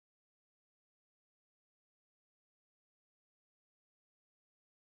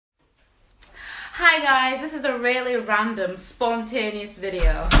Hi guys, this is a really random, spontaneous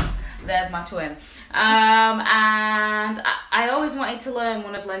video. There's my twin. And I always wanted to learn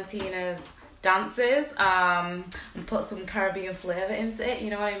one of Lentina's dances and put some Caribbean flavour into it, you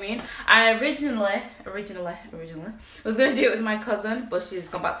know what I mean? I originally was going to do it with my cousin, but she's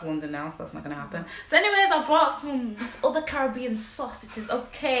gone back to London now, so that's not going to happen. So anyways, I brought some other Caribbean sausages,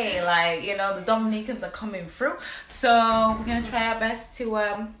 okay, like, you know, the Dominicans are coming through, so we're going to try our best to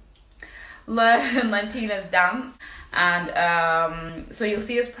learn Lentina's dance, and so you'll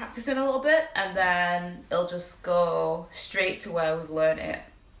see us practicing a little bit, and then it'll just go straight to where we've learned it,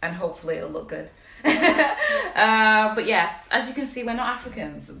 and hopefully it'll look good. But yes, as you can see, we're not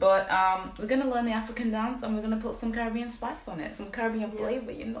Africans, but we're gonna learn the African dance, and we're gonna put some Caribbean spice on it, some Caribbean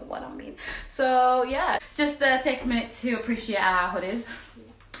flavor, you know what I mean. So yeah, just take a minute to appreciate our hoodies.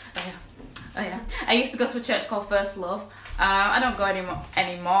 Oh yeah, I used to go to a church called First Love. I don't go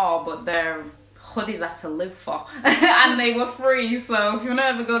anymore, but they're hoodies are to live for, and they were free. So if you want to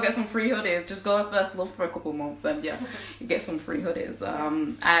ever go get some free hoodies, just go to First Love for a couple months, and yeah, you get some free hoodies.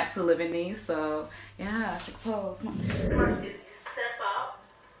 I actually live in these, so yeah, check pose. Pretty much is you step out,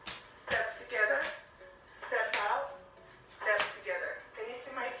 step together, step out, step together. Can you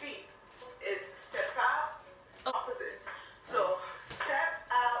see my feet? It's step out, opposites. So step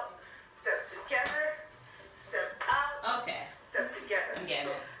out, step together, step out, Okay. step together. I'm getting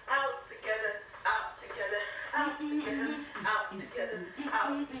it. Out together, out together, out together, out together,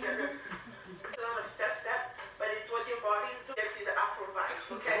 out together. It's not a step, but it's what your body is doing. Gets you the Afro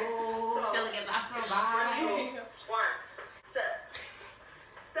vibes, okay? Oh, so shall we get the Afro ready, vibes? one, step,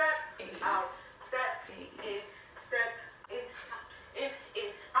 out, step, in,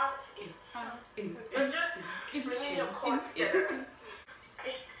 out, in. You're just bringing your core together.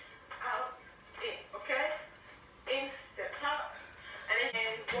 In, out, in, okay? In, step out, and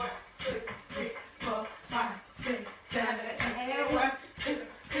then 1, 2, 3, 4, 5, 6, 7, 8. 1, 2,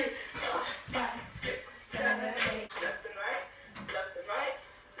 3, 4, 5, 6, 7, 8. Left and right, left and right,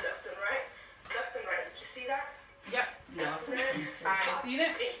 left and right, left and right. Did you see that? Yep. No. I seen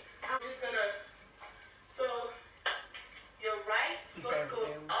it. I'm just gonna. So your right foot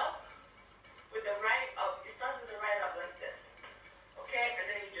goes up with the right up. You start with the right up like this, okay? And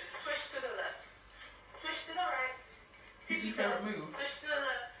then you just switch to the left, switch to the right. This is your favorite move. Switch to the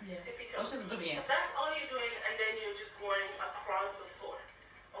left. Yeah. Tippy toe. So that's all you're doing, and then you're just going across the floor.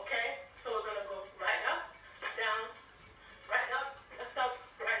 Okay? So we're gonna go right up, down, right up, left up,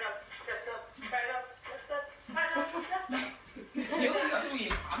 right up, left up, right up, left up, right up, left up.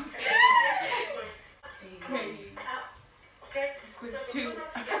 Crazy. Out. Okay? Quiz so 2. we'll put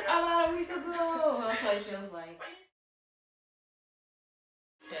that together. About a week ago. That's what it feels like.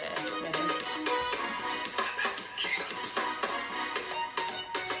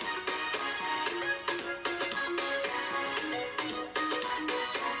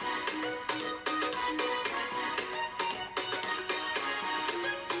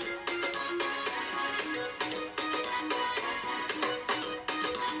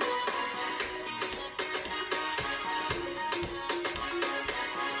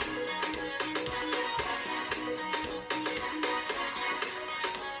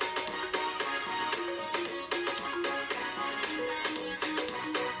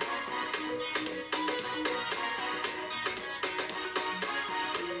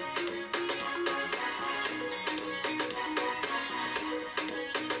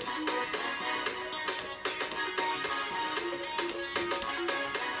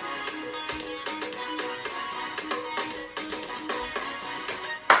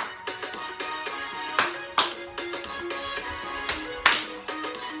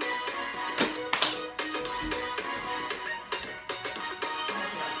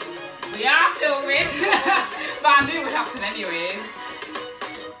 We are filming, but I knew it would happen anyways.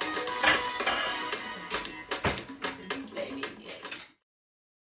 Baby, yeah.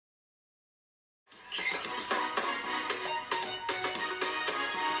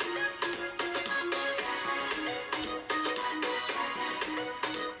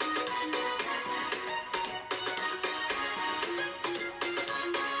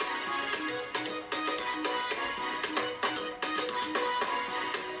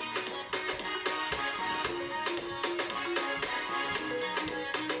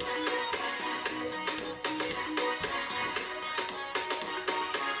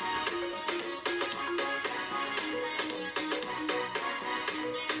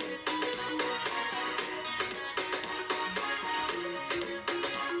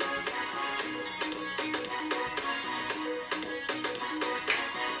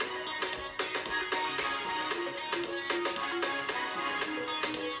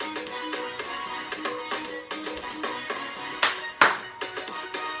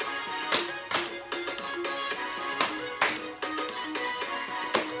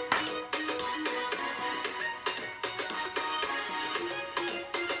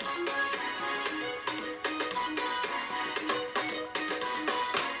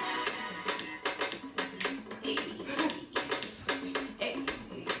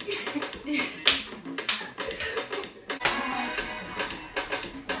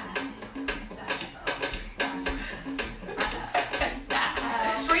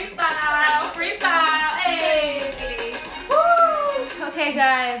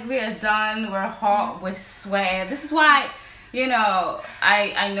 guys, we are done. We're hot, we're sweating. This is why, you know,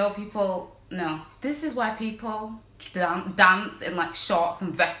 I know people, no, this is why people dance in like shorts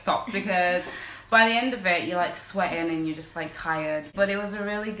and vest tops, because by the end of it, you're like sweating and you're just like tired. But it was a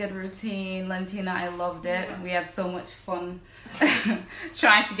really good routine, Lentina. I loved it. We had so much fun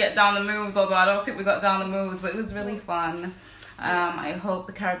trying to get down the moves, although I don't think we got down the moves, but it was really fun. I hope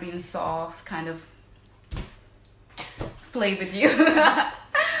the Caribbean sauce kind of flavored you.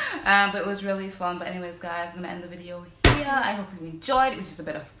 But it was really fun. But anyways, guys, I'm gonna end the video here. I hope you enjoyed. It was just a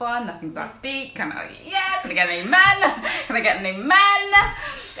bit of fun. Nothing's that deep. Kind of, yes. Can I get an amen? Can I get an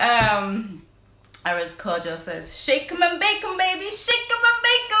amen? Or as Kojo says, shake 'em and bake 'em, baby. Shake